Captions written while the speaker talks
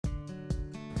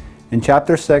In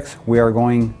Chapter 6, we are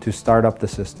going to start up the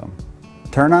system.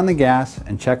 Turn on the gas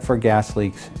and check for gas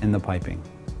leaks in the piping.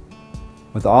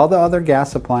 With all the other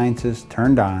gas appliances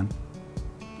turned on,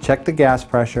 check the gas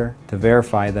pressure to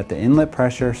verify that the inlet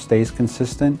pressure stays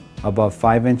consistent above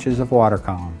 5 inches of water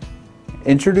column.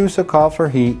 Introduce a call for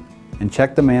heat and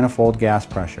check the manifold gas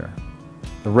pressure.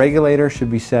 The regulator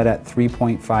should be set at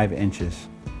 3.5 inches.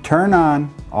 Turn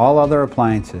on all other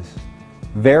appliances.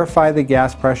 Verify the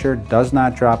gas pressure does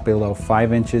not drop below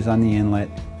 5 inches on the inlet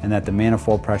and that the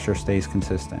manifold pressure stays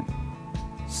consistent.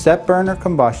 Set burner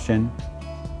combustion,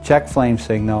 check flame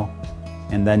signal,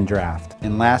 and then draft.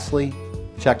 And lastly,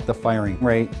 check the firing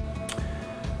rate.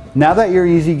 Now that your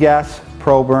EZGas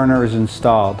Pro burner is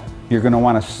installed, you're going to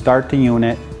want to start the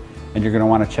unit and you're going to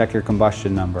want to check your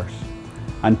combustion numbers.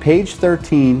 On page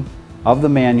 13 of the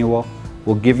manual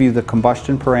will give you the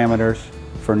combustion parameters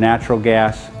for natural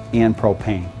gas and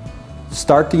propane.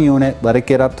 Start the unit, let it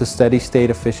get up to steady state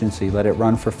efficiency, let it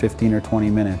run for 15 or 20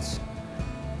 minutes.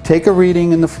 Take a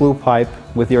reading in the flue pipe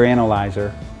with your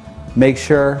analyzer. Make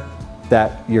sure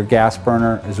that your gas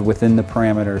burner is within the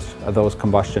parameters of those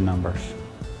combustion numbers.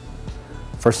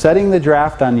 For setting the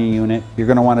draft on the unit, you're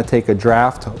going to want to take a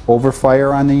draft over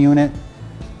fire on the unit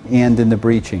and in the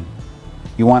breeching.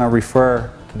 You want to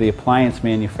refer to the appliance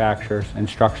manufacturer's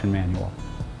instruction manual.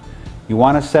 You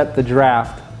want to set the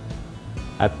draft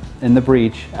in the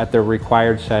breech at the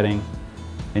required setting,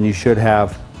 and you should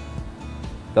have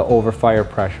the over fire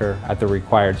pressure at the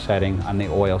required setting on the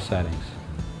oil settings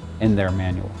in their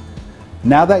manual.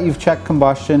 Now that you've checked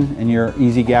combustion and your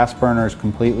EZGas burner is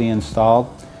completely installed,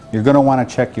 you're going to want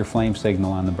to check your flame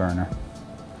signal on the burner.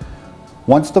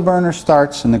 Once the burner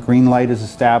starts and the green light is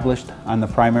established on the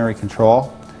primary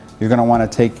control, you're going to want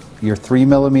to take your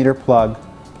 3mm plug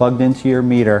plugged into your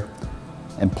meter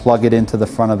and plug it into the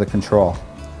front of the control.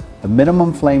 The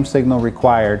minimum flame signal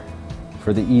required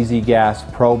for the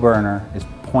EZGas Pro burner is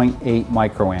 0.8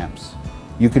 microamps.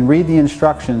 You can read the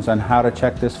instructions on how to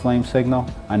check this flame signal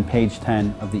on page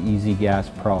 10 of the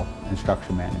EZGas Pro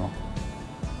instruction manual.